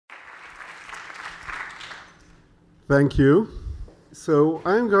Thank you. So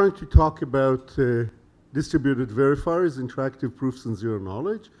I'm going to talk about distributed verifiers, interactive proofs, and zero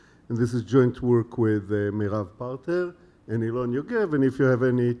knowledge. And this is joint work with Merav Parter and Ilon Yogev. And if you have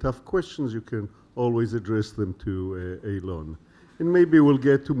any tough questions, you can always address them to Ilon. And maybe we'll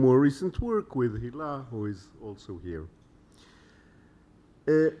get to more recent work with Hila, who is also here.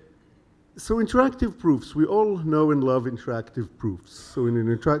 So interactive proofs, we all know and love interactive proofs. So in an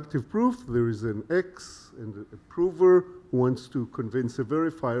interactive proof, there is an X and a prover who wants to convince a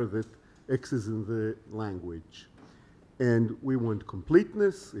verifier that X is in the language. And we want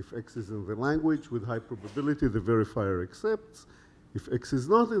completeness. If X is in the language, with high probability, the verifier accepts. If X is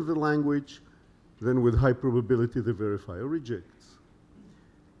not in the language, then with high probability, the verifier rejects.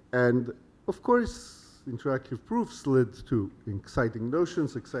 And of course, interactive proofs led to exciting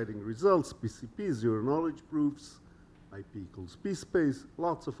notions, exciting results, PCP, zero knowledge proofs, IP equals P space,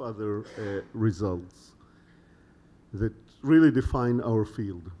 lots of other results that really define our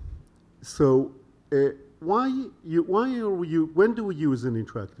field. So when do we use an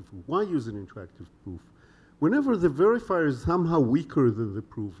interactive proof? Why use an interactive proof? Whenever the verifier is somehow weaker than the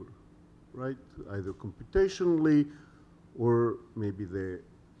prover, right? Either computationally or maybe the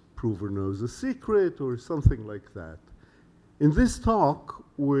prover knows a secret or something like that. In this talk,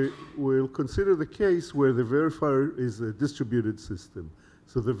 we'll consider the case where the verifier is a distributed system.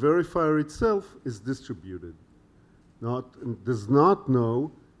 So the verifier itself is distributed, does not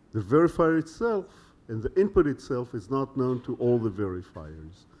know the verifier itself, and the input itself is not known to all the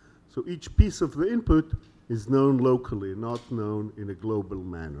verifiers. So each piece of the input is known locally, not known in a global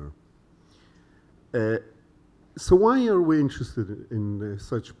manner. So why are we interested in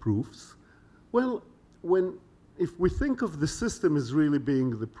such proofs? Well, if we think of the system as really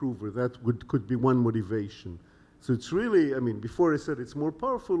being the prover, that could be one motivation. So it's really, I mean, before I said it's more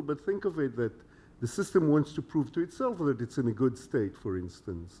powerful, but think of it that the system wants to prove to itself that it's in a good state, for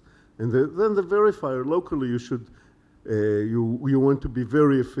instance. And then the verifier, locally, you want to be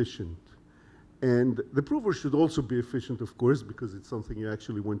very efficient. And the prover should also be efficient, of course, because it's something you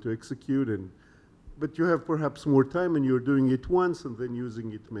actually want to execute, but you have perhaps more time and you're doing it once and then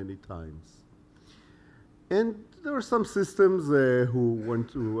using it many times. And there are some systems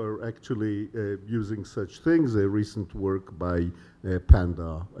who are actually using such things, a recent work by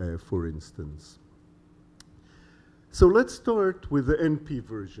Panda, for instance. So let's start with the NP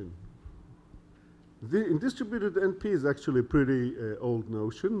version. In distributed NP is actually a pretty old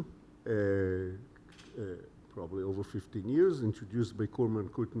notion, probably over 15 years, introduced by Korman,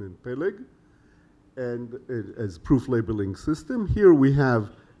 Kutner, and Peleg, and as proof labeling system. Here we have,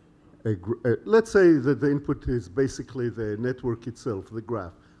 let's say that the input is basically the network itself, the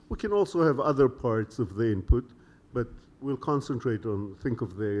graph. We can also have other parts of the input, but we'll concentrate on, think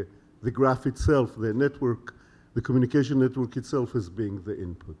of the graph itself, the network, the communication network itself as being the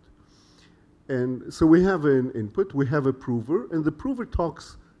input. And so we have an input, we have a prover, and the prover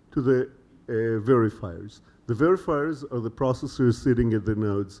talks to the verifiers. The verifiers are the processors sitting at the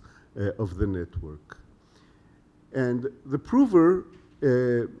nodes of the network. And the prover,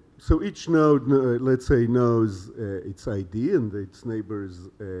 so each node, let's say, knows its ID and its neighbor's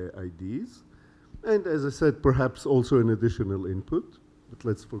IDs. And as I said, perhaps also an additional input, but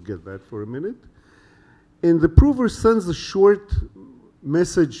let's forget that for a minute. And the prover sends a short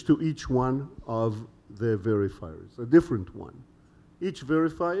message to each one of the verifiers, a different one. Each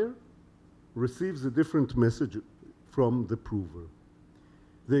verifier receives a different message from the prover.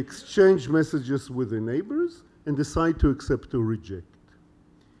 They exchange messages with the neighbors and decide to accept or reject.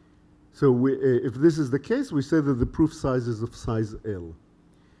 So if this is the case, we say that the proof size is of size L.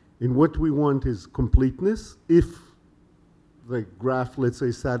 And what we want is completeness. If the graph, let's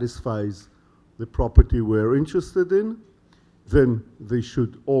say, satisfies the property we're interested in, then they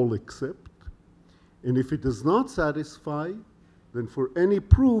should all accept. And if it does not satisfy, then for any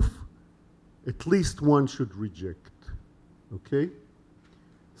proof, at least one should reject, okay?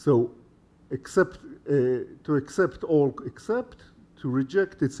 So to accept all accept, to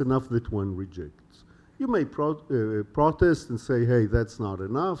reject, it's enough that one rejects. You may protest and say, hey, that's not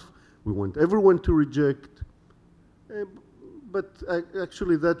enough. We want everyone to reject. But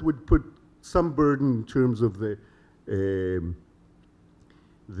actually that would put some burden in terms of the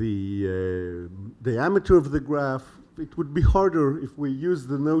diameter of the graph. It would be harder if we use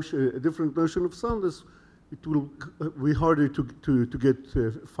the notion, a different notion of soundness. It will be harder to get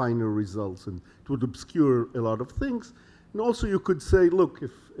finer results, and it would obscure a lot of things. And also you could say, look,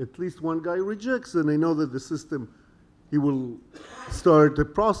 if at least one guy rejects, then I know that the system, he will start a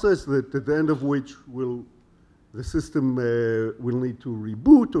process that at the end of which will the system will need to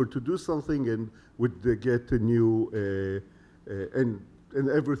reboot or to do something and would get a new, and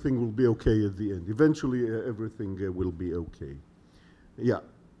everything will be okay at the end. Eventually, everything will be okay. Yeah.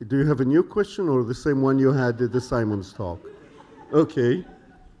 Do you have a new question or the same one you had at the Simon's talk? Okay.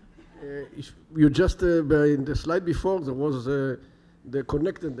 You just, in the slide before, there was the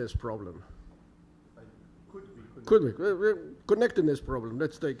connectedness problem. Could be. Connectedness problem,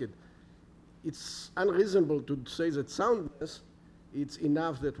 let's take it. It's unreasonable to say that soundness, it's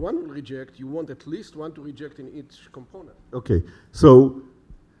enough that one will reject. You want at least one to reject in each component. Okay, so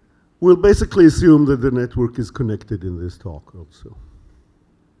we'll basically assume that the network is connected in this talk also.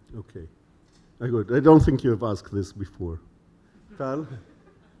 Okay, good. I don't think you have asked this before. Tal? What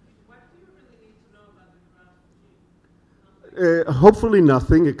do you really need to know about the graph? Hopefully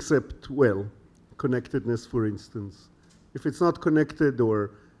nothing except, well, connectedness, for instance. If it's not connected,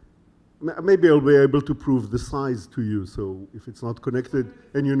 or maybe I'll be able to prove the size to you. So if it's not connected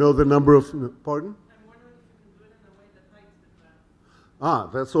and you know the number of, pardon? I'm wondering if you can do it in a way that hides the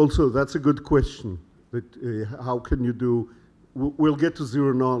graph. That's a good question. That, how can you do, we'll get to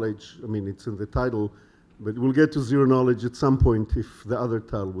zero knowledge. I mean, it's in the title, but we'll get to zero knowledge at some point if the other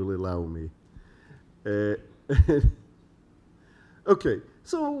Tal will allow me. Okay,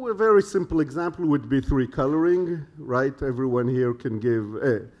 so a very simple example would be 3 coloring, right? Everyone here can give,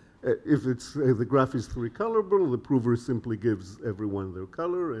 if it's, the graph is 3 colorable, the prover simply gives everyone their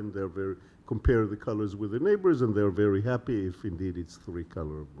color, and compare the colors with the neighbors, and they're very happy if indeed it's 3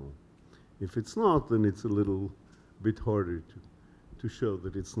 colorable. If it's not, then it's a little bit harder to show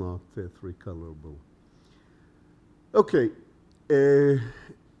that it's not 3 colorable. Okay,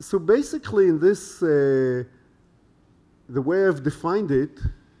 so basically in this, the way I've defined it,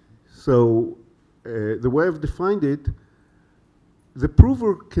 the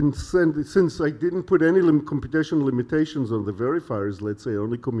prover can send, since I didn't put any computational limitations on the verifiers, let's say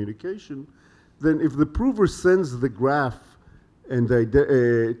only communication, then if the prover sends the graph and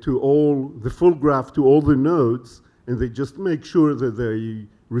the full graph to all the nodes, and they just make sure that they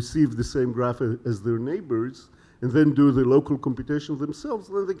receive the same graph as their neighbors, and then do the local computation themselves,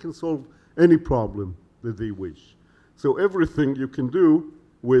 then they can solve any problem that they wish. So everything you can do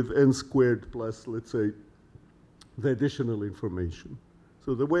with n squared plus, let's say, the additional information.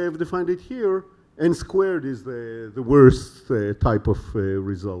 So the way I've defined it here, n squared is the worst type of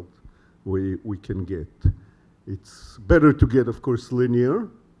result we can get. It's better to get, of course, linear,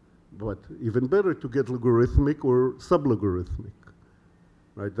 but even better to get logarithmic or sublogarithmic.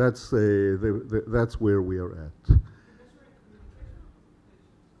 Right? That's where we are at.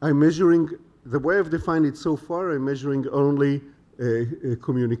 I'm measuring, the way I've defined it so far, I'm measuring only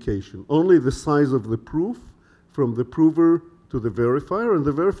communication, only the size of the proof from the prover to the verifier, and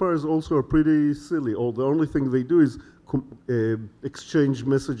the verifiers also are pretty silly. The only thing they do is exchange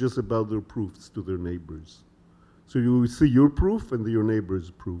messages about their proofs to their neighbors. So you see your proof and your neighbor's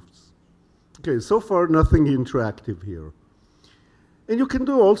proofs. Okay, so far nothing interactive here. And you can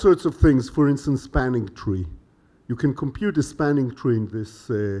do all sorts of things, for instance, spanning tree. You can compute a spanning tree in this,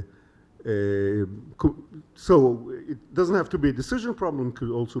 so it doesn't have to be a decision problem, it could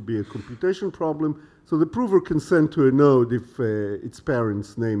also be a computation problem. So the prover can send to a node if its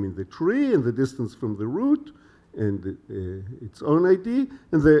parent's name in the tree and the distance from the root and its own ID,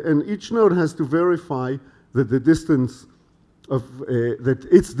 and each node has to verify that the distance of, that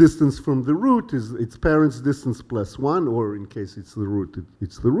its distance from the root is its parent's distance plus 1, or in case it's the root,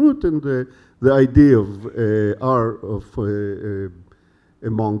 it's the root, and the ID of R of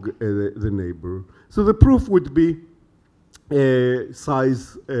among the neighbor. So the proof would be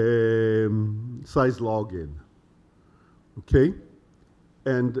size log n, okay?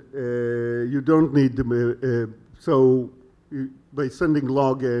 And you don't need, by sending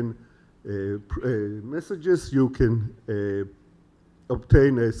log n messages, you can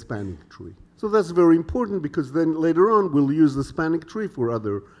obtain a spanning tree. So that's very important because then later on we'll use the spanning tree for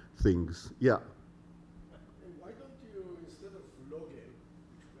other things. Yeah. And why don't you, instead of log n,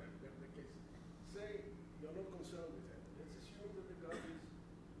 which would have the case, say you're not concerned with that. Let's assume that the graph is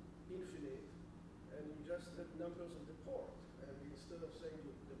infinite and you just have numbers of the port. And instead of saying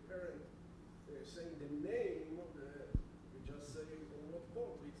the parent, saying the name of you just say on what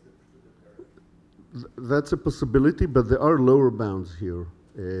port leads to the parent. That's a possibility, but there are lower bounds here.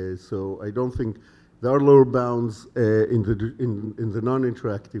 So I don't think there are lower bounds in the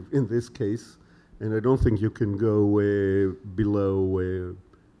non-interactive in this case, and I don't think you can go below.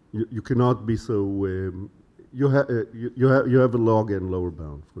 You cannot be so. You have a log n lower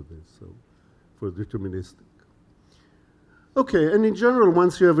bound for this. So for deterministic. Okay, and in general,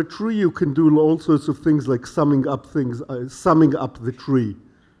 once you have a tree, you can do all sorts of things like summing up things, summing up the tree.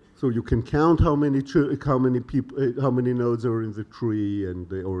 So you can count how many people, how many nodes are in the tree,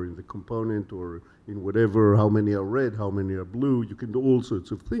 and or in the component, or in whatever. How many are red? How many are blue? You can do all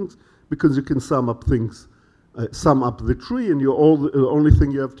sorts of things because you can sum up things, sum up the tree, and the only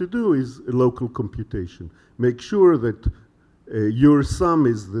thing you have to do is a local computation. Make sure that your sum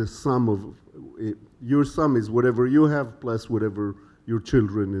is the sum of your sum is whatever you have plus whatever your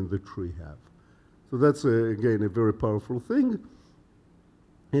children in the tree have. So that's again a very powerful thing.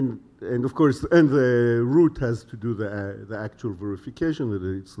 And of course, and the root has to do the actual verification that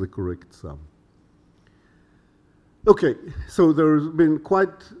it's the correct sum. Okay, so there's been quite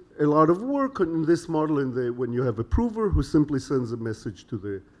a lot of work on this model when you have a prover who simply sends a message to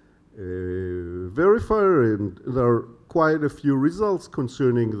the verifier, and there are quite a few results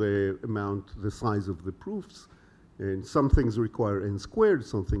concerning the size of the proofs. And some things require n squared,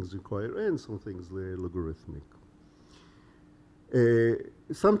 some things require n, some things logarithmic.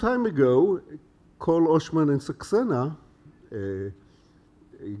 Some time ago, Cole, Oshman, and Saxena,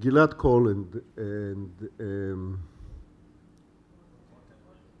 Gilad Cole and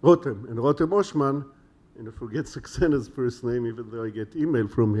Rotem Oshman, and I forget Saxena's first name, even though I get email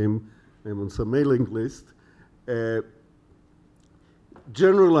from him. I'm on some mailing list.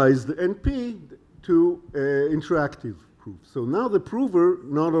 Generalized NP to interactive proof. So now the prover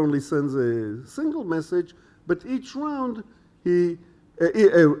not only sends a single message, but each round a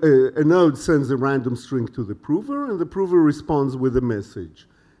node sends a random string to the prover, and the prover responds with a message.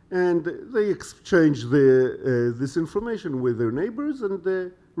 And they exchange this information with their neighbors, and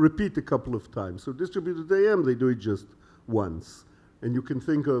they repeat a couple of times. So distributed AM, they do it just once. And you can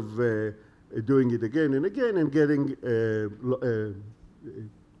think of doing it again and again and getting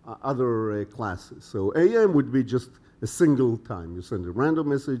other classes. So AM would be just a single time. You send a random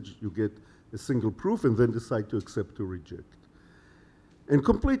message, you get a single proof, and then decide to accept or reject. And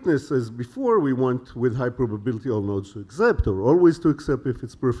completeness, as before, we want with high probability all nodes to accept, or always to accept if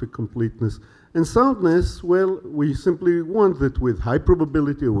it's perfect completeness. And soundness, well, we simply want that with high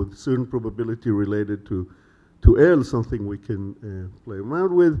probability or with certain probability related to L, something we can play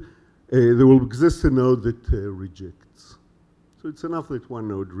around with, there will exist a node that rejects. So it's enough that one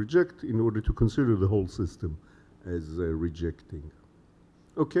node reject in order to consider the whole system as rejecting.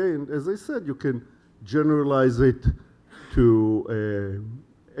 Okay, and as I said, you can generalize it to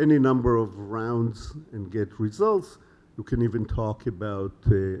any number of rounds and get results. You can even talk about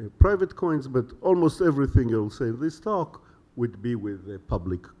private coins, but almost everything you'll say in this talk would be with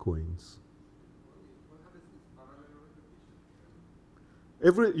public coins.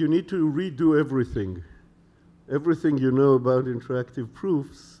 You need to redo everything. Everything you know about interactive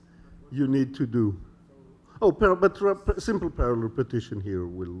proofs, you need to do. Oh, but simple parallel partition here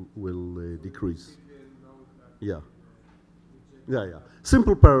will decrease. Yeah. Yeah.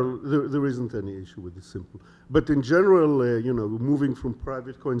 Simple parallel, there isn't any issue with the simple. But in general, you know, moving from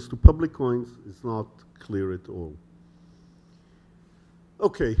private coins to public coins is not clear at all.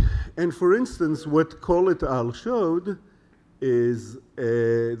 Okay, and for instance, what Cole et al. Showed is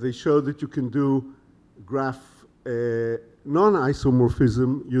they showed that you can do graph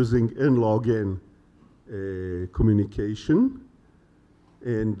non-isomorphism using n log n communication.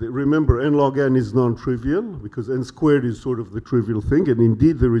 And remember, n log n is non-trivial because n squared is sort of the trivial thing. And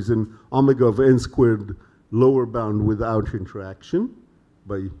indeed, there is an omega of n squared lower bound without interaction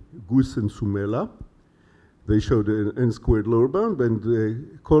by Gus and Sumela. They showed an n squared lower bound,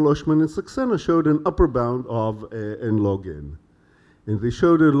 and Cole, Oshman, and Saxena showed an upper bound of n log n. And they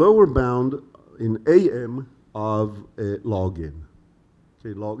showed a lower bound in AM of log n.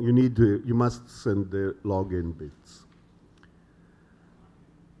 Okay, you must send the log n bits.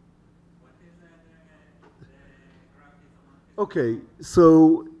 Okay,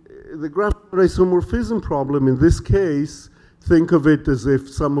 so the graph isomorphism problem in this case, think of it as if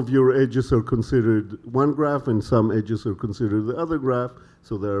some of your edges are considered one graph and some edges are considered the other graph.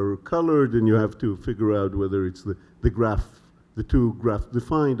 So they're colored, and you have to figure out whether it's the graph, the two graphs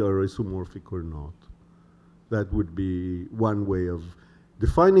defined are isomorphic or not. That would be one way of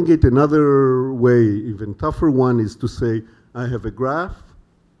defining it. Another way, even tougher one, is to say I have a graph,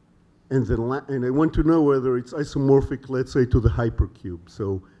 and I want to know whether it's isomorphic, let's say, to the hypercube.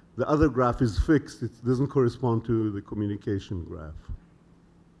 So the other graph is fixed. It doesn't correspond to the communication graph.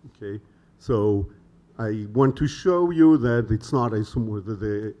 Okay, so I want to show you that it's not isomorphic, that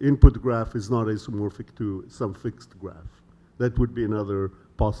the input graph is not isomorphic to some fixed graph. That would be another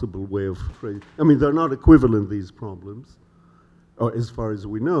possible way of phrasing. I mean, they're not equivalent, these problems, or as far as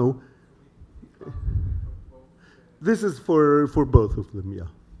we know. This is for both of them, yeah.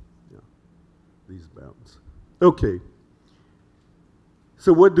 These bounds. Okay.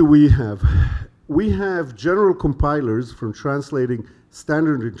 So what do we have? We have general compilers for translating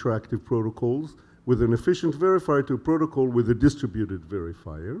standard interactive protocols with an efficient verifier to a protocol with a distributed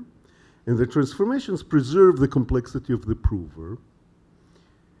verifier. And the transformations preserve the complexity of the prover.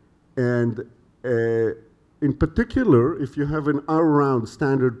 And in particular, if you have an R-round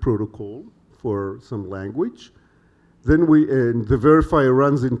standard protocol for some language, then and the verifier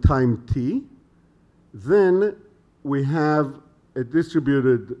runs in time t, then we have a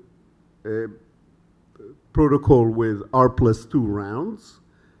distributed protocol with R+2 rounds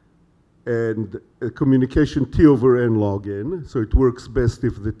and a communication t over n log n. So it works best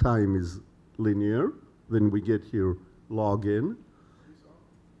if the time is linear. Then we get here log n.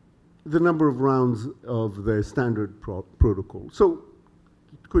 The number of rounds of the standard protocol. So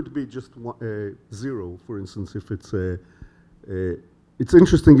it could be just 0, for instance, if it's it's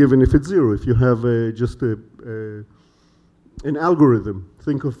interesting even if it's 0. If you have just an algorithm,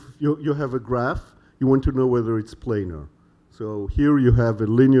 think of, you have a graph, you want to know whether it's planar. So here you have a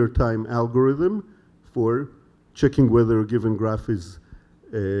linear time algorithm for checking whether a given graph is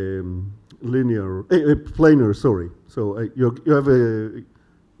planar, sorry. So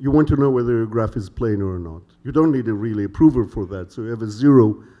you want to know whether your graph is planar or not. You don't need a prover for that. So you have a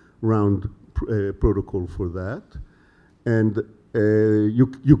 0-round protocol for that. And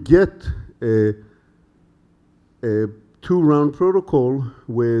you get a 2-round protocol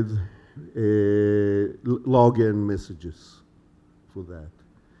with log n messages for that.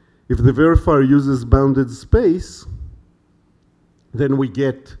 If the verifier uses bounded space, then we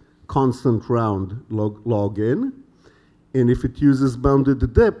get constant round log n. And if it uses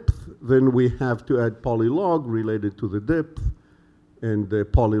bounded depth, then we have to add polylog related to the depth and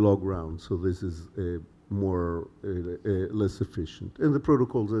polylog round. So this is less efficient. And the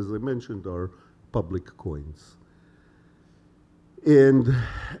protocols, as I mentioned, are public coins. And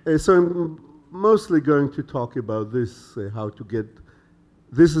so I'm mostly going to talk about this, how to get,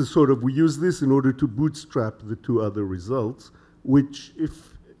 this is sort of, we use this in order to bootstrap the two other results, which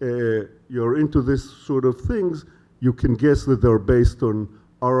if you're into this sort of things, you can guess that they're based on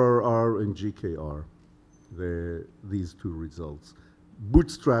RRR and GKR, these two results,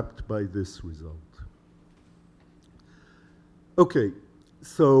 bootstrapped by this result. Okay,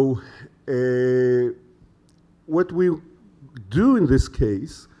 so what we do in this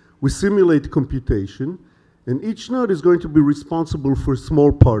case, we simulate computation, and each node is going to be responsible for a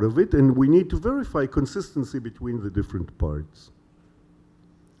small part of it, and we need to verify consistency between the different parts.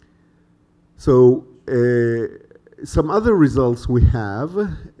 So some other results we have,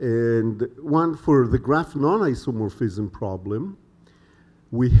 and one for the graph non-isomorphism problem,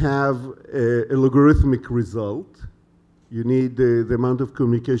 we have a logarithmic result. You need, the amount of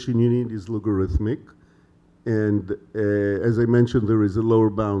communication you need is logarithmic. And as I mentioned, there is a lower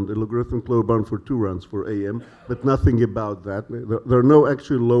bound, a logarithmic lower bound for 2 rounds for AM, but nothing about that. There are no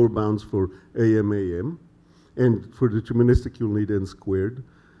actual lower bounds for AM. And for deterministic, you'll need n squared.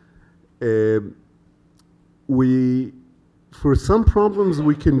 For some problems,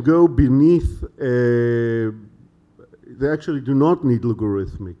 we can go beneath, they actually do not need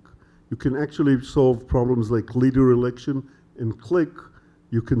logarithmic. You can actually solve problems like leader election and click.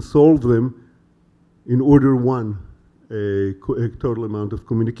 You can solve them in order 1, a total amount of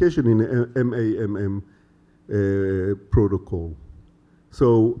communication in MAMM protocol.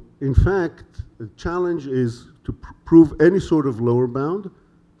 So in fact, the challenge is to prove any sort of lower bound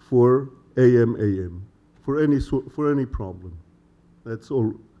for AM, for any problem. That's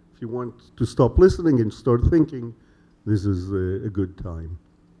all. If you want to stop listening and start thinking, this is a good time.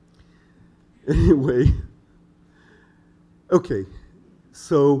 Anyway, okay,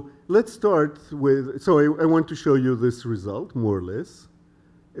 so let's start with, so I want to show you this result, more or less.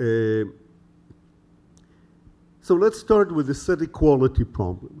 So let's start with the set equality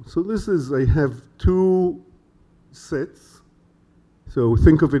problem. So this is, I have 2 sets. So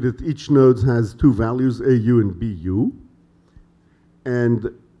think of it that each node has 2 values, AU and BU. And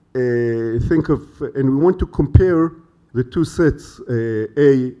and we want to compare the 2 sets, A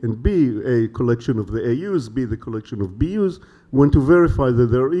and B, A collection of the AUs, B the collection of BUs. We want to verify that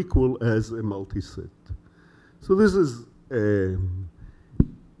they're equal as a multi-set. So this is,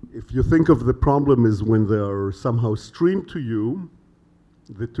 if you think of the problem as when they are somehow streamed to you,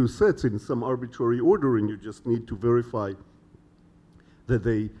 the 2 sets in some arbitrary order, and you just need to verify that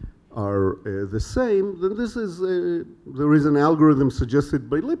they are the same, then this is, there is an algorithm suggested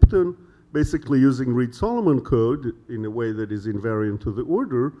by Lipton, basically using Reed-Solomon code in a way that is invariant to the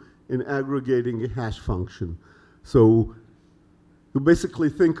order, in aggregating a hash function So you basically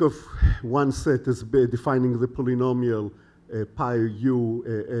think of one set as defining the polynomial pi u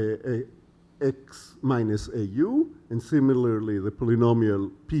x minus au, and similarly the polynomial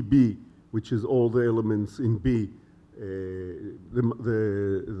pb, which is all the elements in b,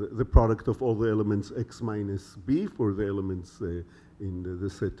 the product of all the elements x minus b for the elements in the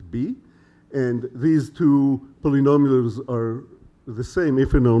set b. And these two polynomials are the same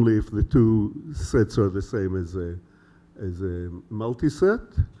if and only if the two sets are the same as a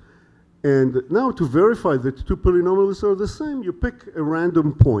multiset. And now to verify that two polynomials are the same, you pick a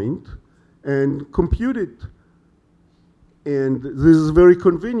random point and compute it. And this is very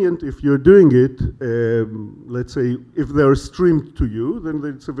convenient if you're doing it. Let's say if they're streamed to you, then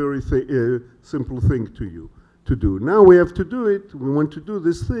it's a very simple thing to do. Now we have to do it. We want to do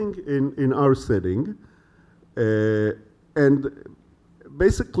this thing in our setting. And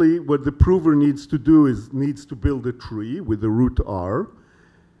basically what the prover needs to do is needs to build a tree with the root r.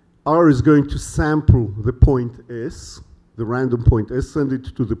 R is going to sample the point S, the random point S, send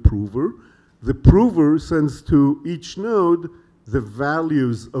it to the prover. The prover sends to each node the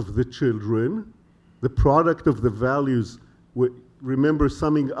values of the children, the product of the values. Remember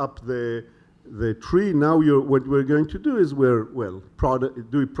summing up the tree. Now what we're going to do is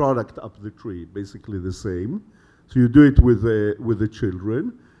do product up the tree, basically the same. So you do it with the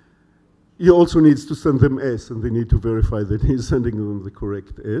children. He also needs to send them S, and they need to verify that he's sending them the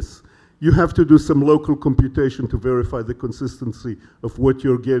correct S. You have to do some local computation to verify the consistency of what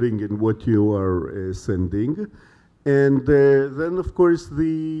you're getting and what you are sending. And then, of course,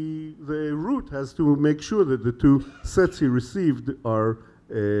 the root has to make sure that the two sets he received are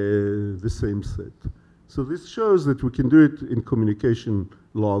the same set. So this shows that we can do it in communication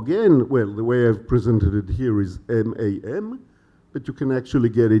log n. Well, the way I've presented it here is MAM, but you can actually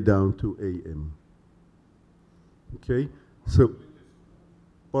get it down to AM. Okay, so,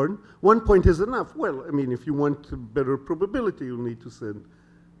 pardon? 1 point is enough. Well, I mean, if you want better probability, you'll need to send,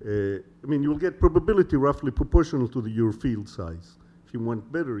 you'll get probability roughly proportional to your field size. If you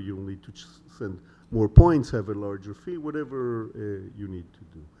want better, you'll need to send more points, have a larger field, whatever you need to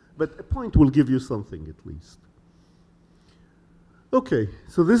do. But a point will give you something at least. Okay,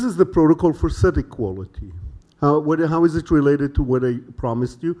 so this is the protocol for set equality. How is it related to what I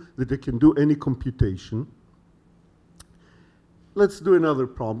promised you, that it can do any computation? Let's do another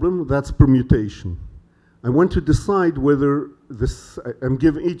problem, that's permutation. I want to decide whether I'm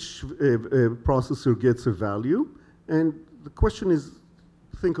giving each processor gets a value, and the question is,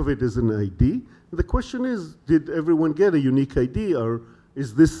 think of it as an ID. The question is, did everyone get a unique ID, or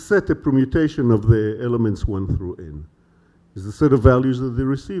is this set a permutation of the elements 1 through n? Is the set of values that they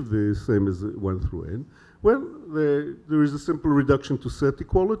receive the same as 1 through n? Well, there is a simple reduction to set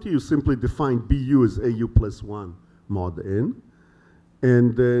equality. You simply define BU as AU plus 1 mod n.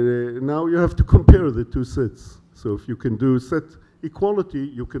 And now you have to compare the two sets. So if you can do set equality,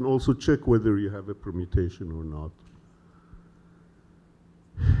 you can also check whether you have a permutation or not.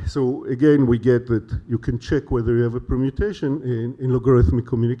 So again, we get that you can check whether you have a permutation in logarithmic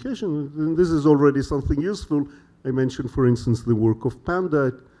communication. And this is already something useful. I mentioned, for instance, the work of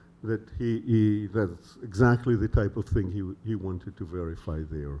Panda, that that's exactly the type of thing he wanted to verify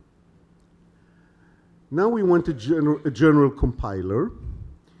there. Now we want a general compiler.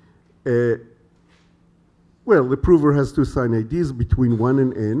 Well, the prover has to assign IDs between 1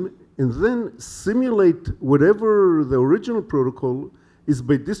 and n, and then simulate whatever the original protocol is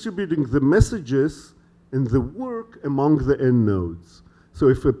by distributing the messages and the work among the n nodes. So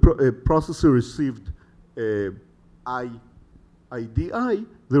if a processor received IDI,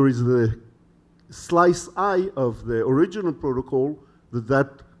 there is the slice I of the original protocol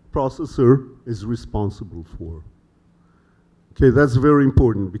that processor is responsible for. Okay, that's very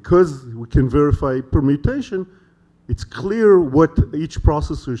important. Because we can verify permutation, it's clear what each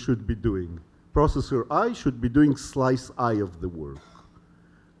processor should be doing. Processor I should be doing slice I of the work.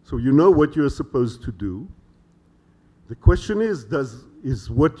 So you know what you're supposed to do. The question is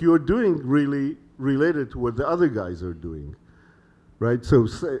what you're doing really related to what the other guys are doing, right? So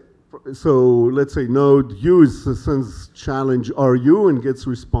let's say node U sends challenge RU and gets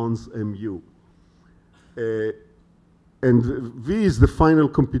response MU. And V is the final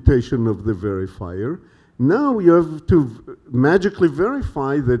computation of the verifier. Now you have to magically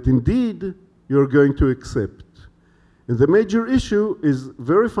verify that indeed you're going to accept. And the major issue is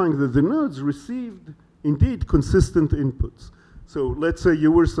verifying that the nodes received indeed consistent inputs. So let's say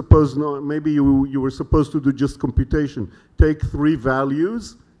you were supposed, maybe you were supposed to do just computation. Take 3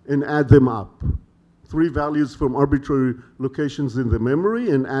 values and add them up. 3 values from arbitrary locations in the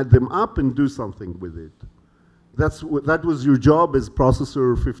memory and add them up and do something with it. That was your job as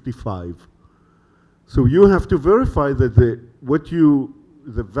processor 55. So you have to verify that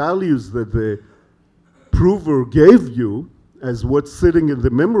the values that the prover gave you as what's sitting in the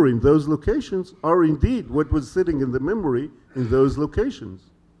memory in those locations are indeed what was sitting in the memory in those locations.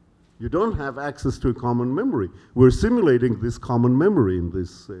 You don't have access to a common memory. We're simulating this common memory in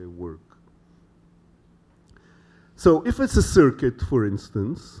this work. So if it's a circuit, for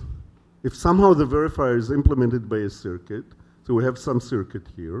instance, if somehow the verifier is implemented by a circuit, so we have some circuit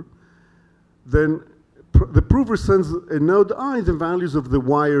here, then the prover sends a node I the values of the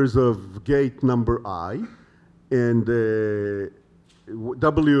wires of gate number I, and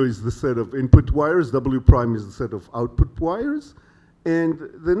W is the set of input wires, W prime is the set of output wires, and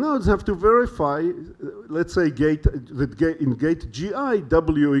the nodes have to verify, let's say in gate GI,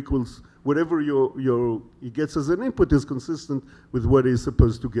 W equals whatever he gets as an input is consistent with what he's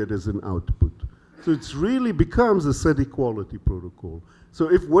supposed to get as an output. So it really becomes a set equality protocol. So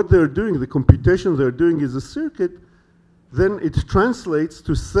if what they're doing, the computation they're doing is a circuit, then it translates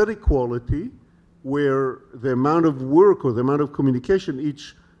to set equality where the amount of work or the amount of communication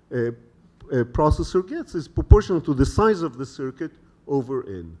each processor gets is proportional to the size of the circuit over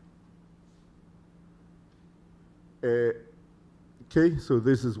n. Okay, so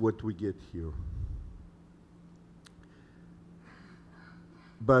this is what we get here.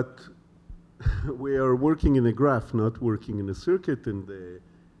 But we are working in a graph, not working in a circuit, and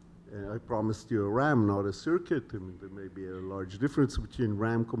I promised you a RAM, not a circuit. I mean, there may be a large difference between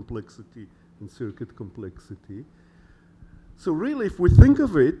RAM complexity and circuit complexity. So really, if we think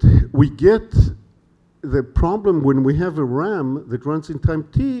of it, we get the problem when we have a RAM that runs in time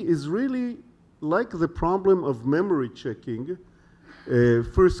t is really like the problem of memory checking,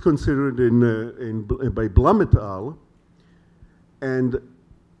 first considered by Blum et al. And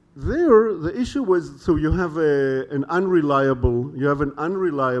there, the issue was, so you have an unreliable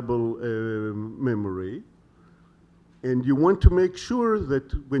memory, and you want to make sure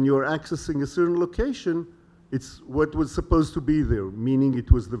that when you're accessing a certain location, it's what was supposed to be there, meaning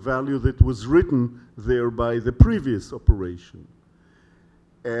it was the value that was written there by the previous operation.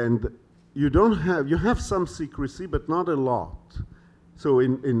 And you have some secrecy, but not a lot. So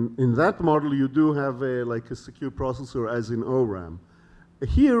in that model, you do have like a secure processor as in ORAM.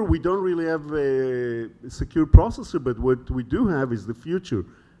 Here, we don't really have a secure processor, but what we do have is the future.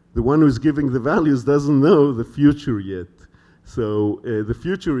 The one who's giving the values doesn't know the future yet. So the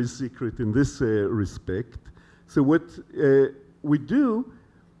future is secret in this respect. So what we do,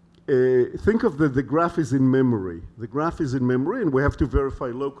 think of the graph is in memory. The graph is in memory, and we have to verify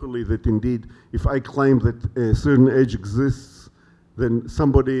locally that indeed, if I claim that a certain edge exists, then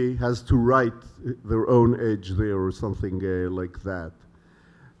somebody has to write their own edge there or something like that.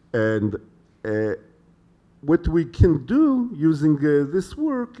 And what we can do using this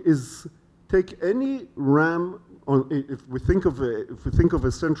work is take any RAM. If we think of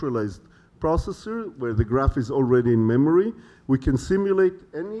a centralized processor where the graph is already in memory, we can simulate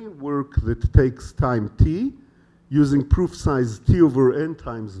any work that takes time t using proof size t over n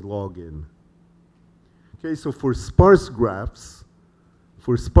times log n. Okay, so for sparse graphs,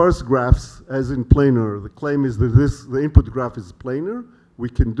 as in planar, the claim is that the input graph is planar. We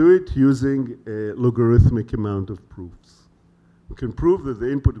can do it using a logarithmic amount of proofs. We can prove that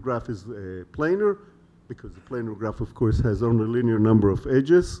the input graph is planar, because the planar graph, of course, has only a linear number of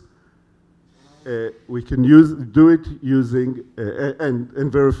edges. We can do it using,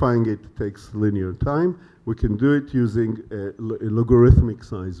 and verifying it takes linear time. We can do it using logarithmic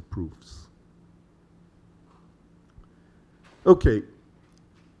size proofs. Okay,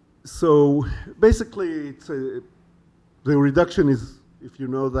 so basically, it's the reduction is, if you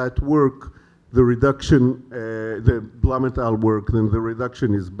know that work, the reduction, the Blum et al. Work, then the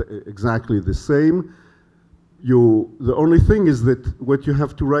reduction is exactly the same. The only thing is that what you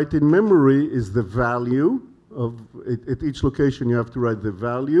have to write in memory is the value of, at each location you have to write the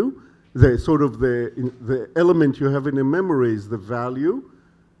value. The element you have in a memory is the value,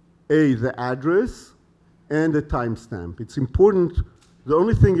 the address, and the timestamp. It's important. The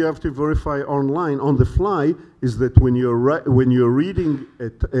only thing you have to verify online on the fly is that when you're reading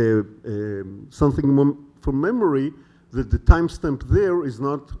something from memory, that the timestamp there is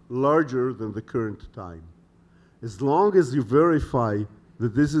not larger than the current time. As long as you verify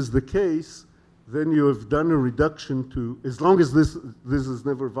that this is the case, then you have done a reduction to, as long as this is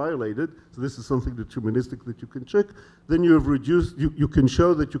never violated, so this is something deterministic that you can check, then you have reduced, you can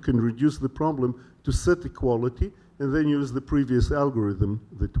show that you can reduce the problem to set equality, and then use the previous algorithm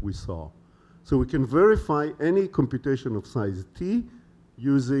that we saw. So we can verify any computation of size t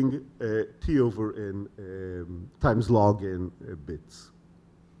using T over N times log N bits.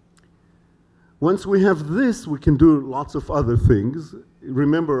 Once we have this, we can do lots of other things.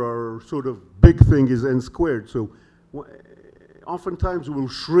 Remember, our sort of big thing is N squared. So oftentimes we'll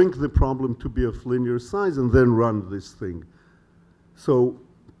shrink the problem to be of linear size and then run this thing. So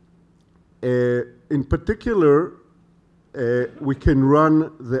in particular, we can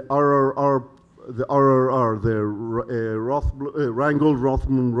run the RRR, Reingold,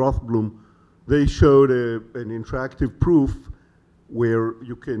 Rothman, Rothblum. They showed an interactive proof where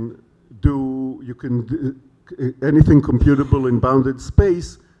you can do anything computable in bounded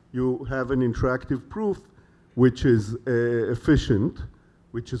space. You have an interactive proof which is efficient,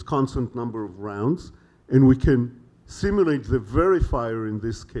 which is constant number of rounds, and we can simulate the verifier in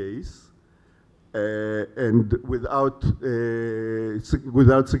this case, and without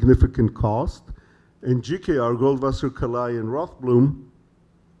significant cost. And GKR, Goldwasser, Kalai, and Rothblum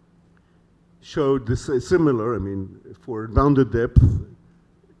showed this similar, I mean, for bounded depth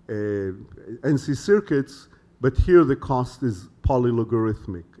NC circuits, but here the cost is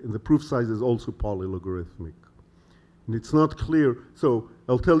polylogarithmic, and the proof size is also polylogarithmic. And it's not clear, so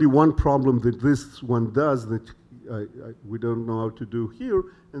I'll tell you one problem that this one does that we don't know how to do here,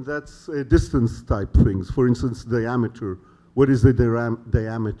 and that's distance type things. For instance, diameter. What is the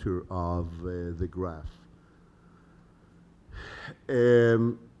diameter of the graph?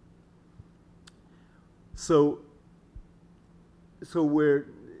 So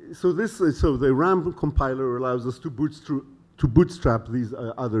the RAM compiler allows us to bootstrap these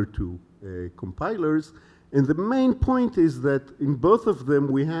other two compilers. And the main point is that in both of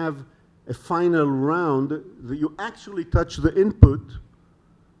them, we have a final round that you actually touch the input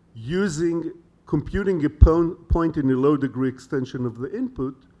computing a point in a low degree extension of the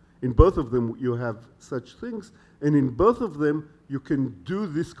input. In both of them, you have such things. And in both of them, you can do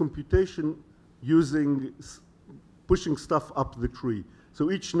this computation using pushing stuff up the tree.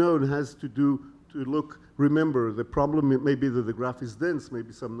 So each node has to remember, the problem may be that the graph is dense,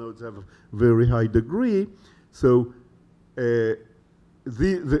 maybe some nodes have a very high degree. So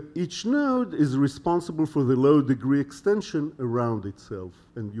each node is responsible for the low degree extension around itself.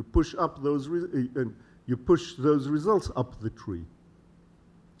 And you push up those, and you push those results up the tree.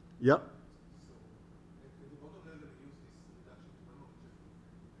 Yeah?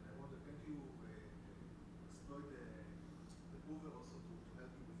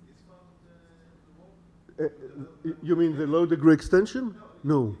 You mean the low degree extension?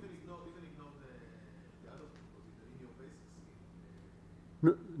 No.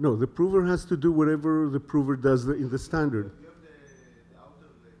 No, the prover has to do whatever the prover does in the standard. You have the outer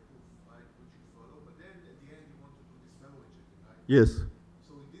proof, right, which you follow, but then at the end you want to do this memory checking, right? Yes.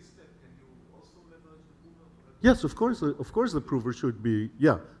 So in this step, can you also leverage the prover? Yes, of course the prover should be,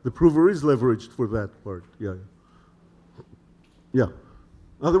 yeah. The prover is leveraged for that part, yeah. Yeah.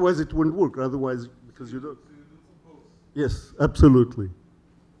 Otherwise it wouldn't work, otherwise, because you don't. So you do compose? Yes, absolutely.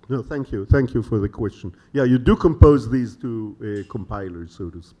 No, thank you. Thank you for the question. Yeah, you do compose these two compilers, so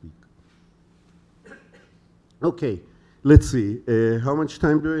to speak. Okay, let's see. How much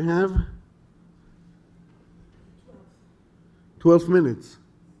time do I have? 12 minutes.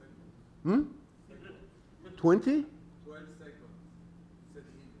 20? 12 seconds.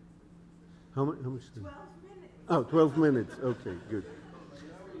 How much? 12 minutes. Oh, 12 minutes. Okay, good.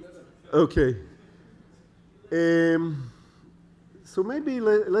 Okay. So maybe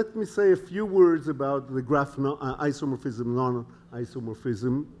let me say a few words about the graph isomorphism,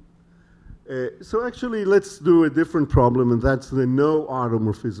 non-isomorphism. So actually, let's do a different problem, and that's the no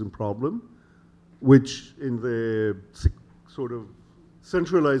automorphism problem, which in the sort of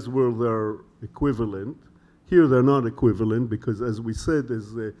centralized world are equivalent. Here they're not equivalent because, as we said,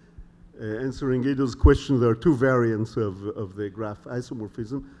 as answering Edo's question, there are two variants of the graph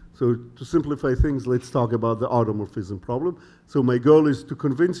isomorphism. So to simplify things, let's talk about the automorphism problem. So my goal is to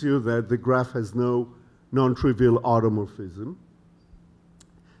convince you that the graph has no non-trivial automorphism.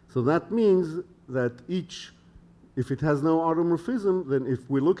 So that means that if it has no automorphism, then if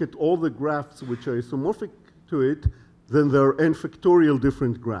we look at all the graphs which are isomorphic to it, then there are n factorial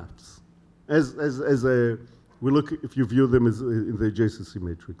different graphs. If you view them as in the adjacency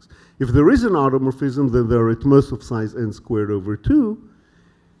matrix. If there is an automorphism, then they're at most of size n squared over 2.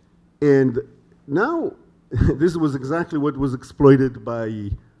 And now, this was exactly what was exploited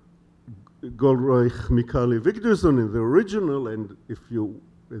by Goldreich, Mikali, Vigderson in the original, and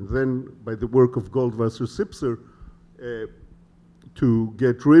then by the work of Goldwasser, Sipser, to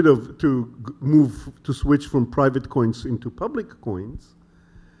switch from private coins into public coins.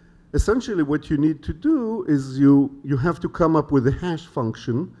 essentially what you need to do is you have to come up with a hash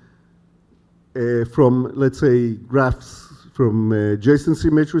function from, let's say, graphs from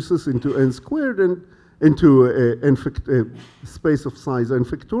adjacency matrices into n squared and into a space of size n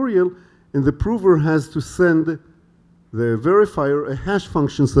factorial, and the prover has to send the verifier a hash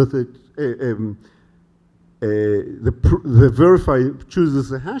function so that the verifier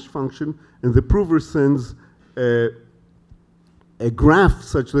chooses a hash function, and the prover sends a graph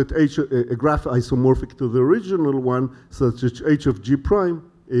such that a graph isomorphic to the original one, such that h of g prime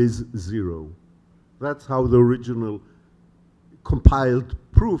is 0. That's how the original compiled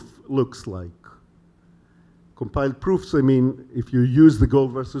proof looks like. Compiled proofs, I mean, if you use the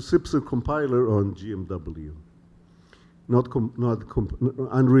Gold versus Simpson compiler on GMW, not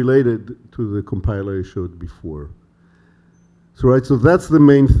unrelated to the compiler I showed before. So, right, so that's the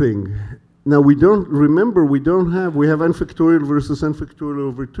main thing. Now we have n factorial versus n factorial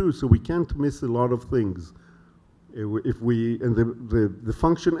over 2, so we can't miss a lot of things. The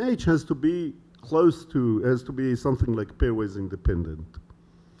function h has to be has to be something like pairwise independent.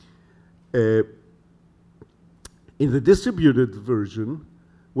 In the distributed version,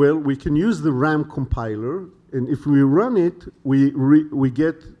 well, we can use the RAM compiler, and if we run it, we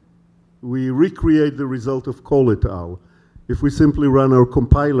recreate the result of Cole et al. If we simply run our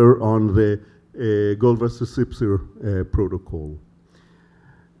compiler on the Gold versus Sipser protocol.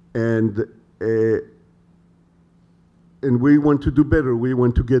 And we want to do better. We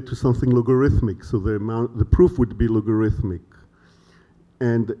want to get to something logarithmic, so the proof would be logarithmic.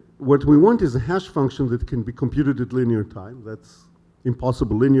 And what we want is a hash function that can be computed at linear time. That's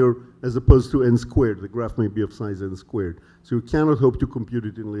impossible, linear as opposed to n squared. The graph may be of size n squared. So you cannot hope to compute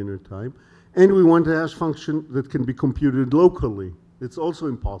it in linear time. And we want a hash function that can be computed locally. It's also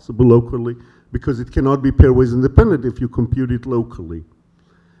impossible locally because it cannot be pairwise independent if you compute it locally.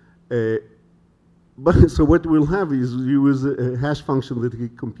 So what we'll have is you use a hash function that can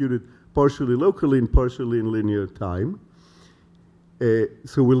be computed partially locally and partially in linear time.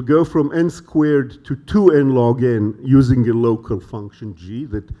 So we'll go from n squared to 2n log n using a local function g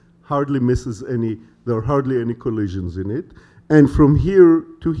that hardly misses any, there are hardly any collisions in it. And from here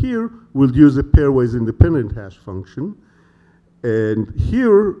to here, we'll use a pairwise independent hash function. And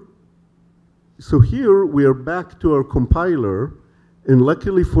here, so here we are back to our compiler, and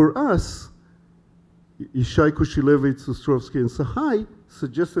luckily for us, Ishai, Kushilevich, Ostrovsky, and Sahai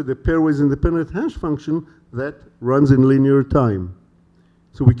suggested a pairwise independent hash function that runs in linear time.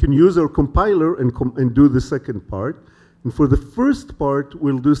 So we can use our compiler and do the second part. And for the first part,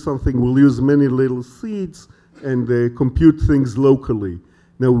 we'll do something, we'll use many little seeds and compute things locally.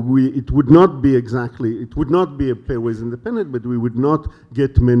 Now, it would not be a pairwise independent, but we would not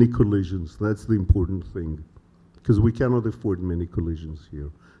get many collisions. That's the important thing, because we cannot afford many collisions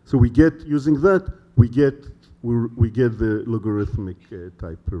here. So we get, using that, we get the logarithmic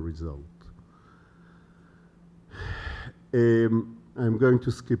type result. I'm going to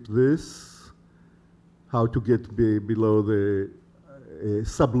skip this, how to get below the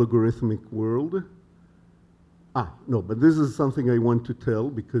sub-logarithmic world. No, but this is something I want to tell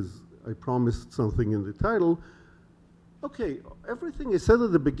because I promised something in the title. Okay, everything I said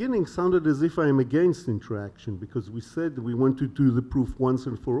at the beginning sounded as if I am against interaction because we said we want to do the proof once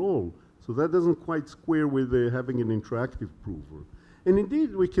and for all. So that doesn't quite square with having an interactive prover. And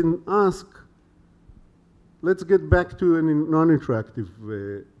indeed, we can ask, let's get back to a non-interactive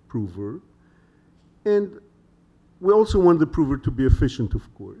prover. And we also want the prover to be efficient,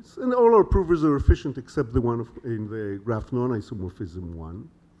 of course. And all our provers are efficient except the one in the graph non-isomorphism one.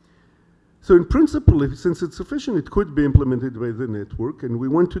 So in principle, since it's efficient, it could be implemented by the network. And we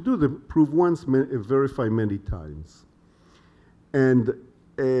want to do the prove once, verify many times. And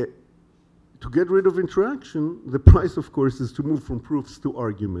to get rid of interaction, the price, of course, is to move from proofs to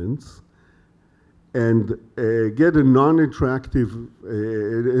arguments and get a non-interactive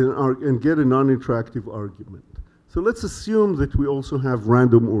argument. So let's assume that we also have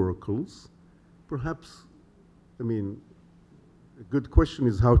random oracles. Perhaps, I mean, a good question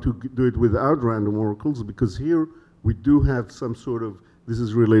is how to do it without random oracles, because here we do have some sort of, this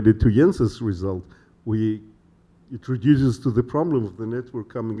is related to Jens's result. It reduces to the problem of the network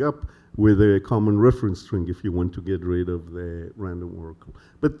coming up with a common reference string if you want to get rid of the random oracle.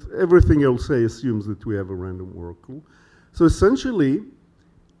 But everything I'll say assumes that we have a random oracle. So essentially,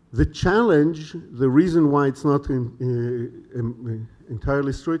 the challenge, the reason why it's not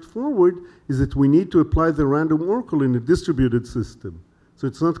entirely straightforward is that we need to apply the random oracle in a distributed system. So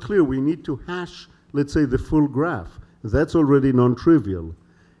it's not clear. We need to hash, let's say, the full graph. That's already non-trivial.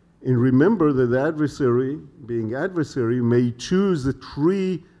 And remember that the adversary, being adversary, may choose a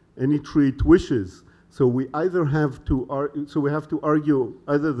tree any tree it wishes. So we either have to argue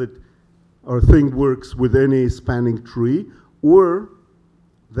either that our thing works with any spanning tree, or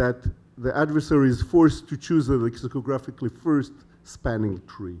that the adversary is forced to choose a lexicographically first spanning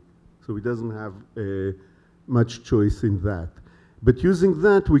tree. So he doesn't have much choice in that. But using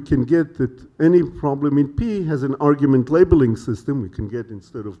that, we can get that any problem in P has an argument labeling system. We can get,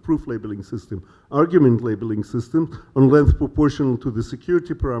 instead of proof labeling system, argument labeling system on length proportional to the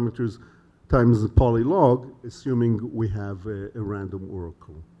security parameters times the polylog, assuming we have a random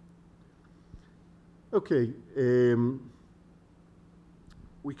oracle. Okay.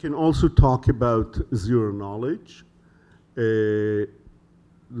 We can also talk about zero knowledge,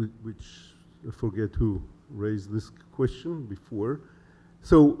 which I forget who raised this question before.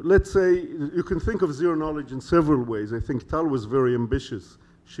 So let's say you can think of zero knowledge in several ways. I think Tal was very ambitious.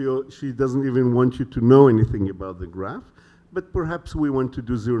 She doesn't even want you to know anything about the graph, but perhaps we want to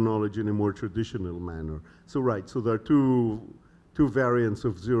do zero knowledge in a more traditional manner. So right, so there are two variants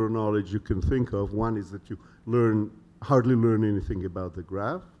of zero knowledge you can think of. One is that you hardly learn anything about the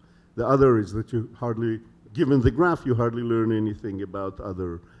graph. The other is that given the graph, you hardly learn anything about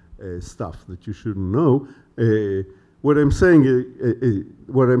other stuff that you shouldn't know. What I'm saying,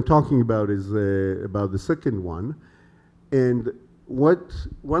 what I'm talking about is about the second one. And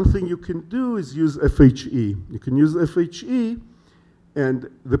one thing you can do is use FHE. You can use FHE, and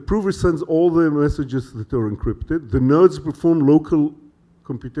the prover sends all the messages that are encrypted. The nodes perform local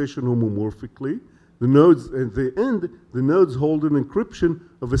computation homomorphically. The nodes, at the end, the nodes hold an encryption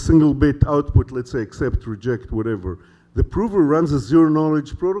of a single bit output, let's say accept, reject, whatever. The prover runs a zero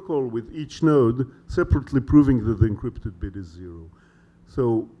knowledge protocol with each node separately proving that the encrypted bit is 0.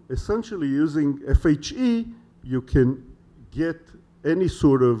 So essentially using FHE, you can get any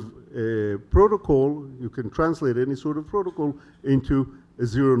sort of protocol, you can translate any sort of protocol into a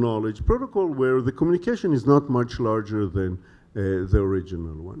zero knowledge protocol where the communication is not much larger than the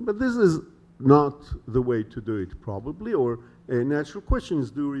original one. But this is not the way to do it, probably, or a natural question is,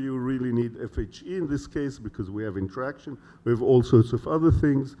 do you really need FHE in this case because we have interaction, we have all sorts of other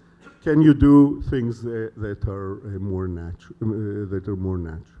things. Can you do things that are more natural?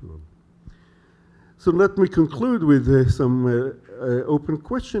 So let me conclude with some open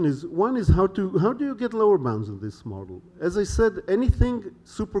question. One is how do you get lower bounds in this model? As I said, anything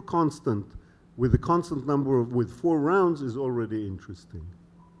super constant with a constant number with 4 rounds is already interesting.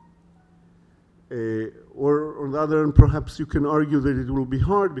 Or on the other hand, perhaps you can argue that it will be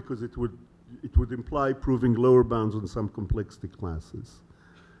hard because it would imply proving lower bounds on some complexity classes.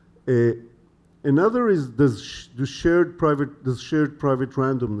 Another is, does shared private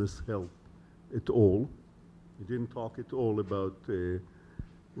randomness help at all? We didn't talk at all about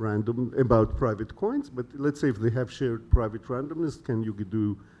about private coins, but let's say if they have shared private randomness, can you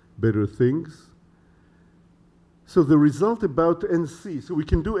do better things? So the result about NC, so we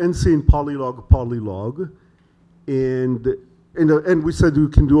can do NC in polylog, and we said we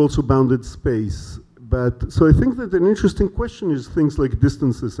can do also bounded space. But so I think that an interesting question is things like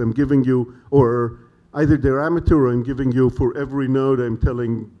distances. I'm giving you, or either diameter, or I'm giving you for every node, I'm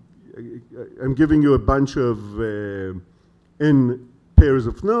giving you a bunch of n pairs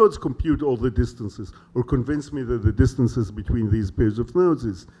of nodes, compute all the distances, or convince me that the distances between these pairs of nodes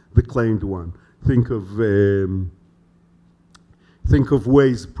is the claimed one. Think of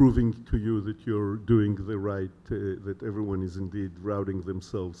ways proving to you that you're doing the right, that everyone is indeed routing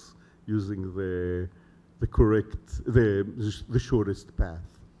themselves using the shortest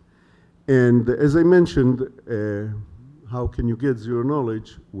path. And as I mentioned, how can you get zero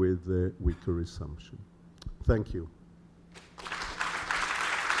knowledge with weaker assumption? Thank you.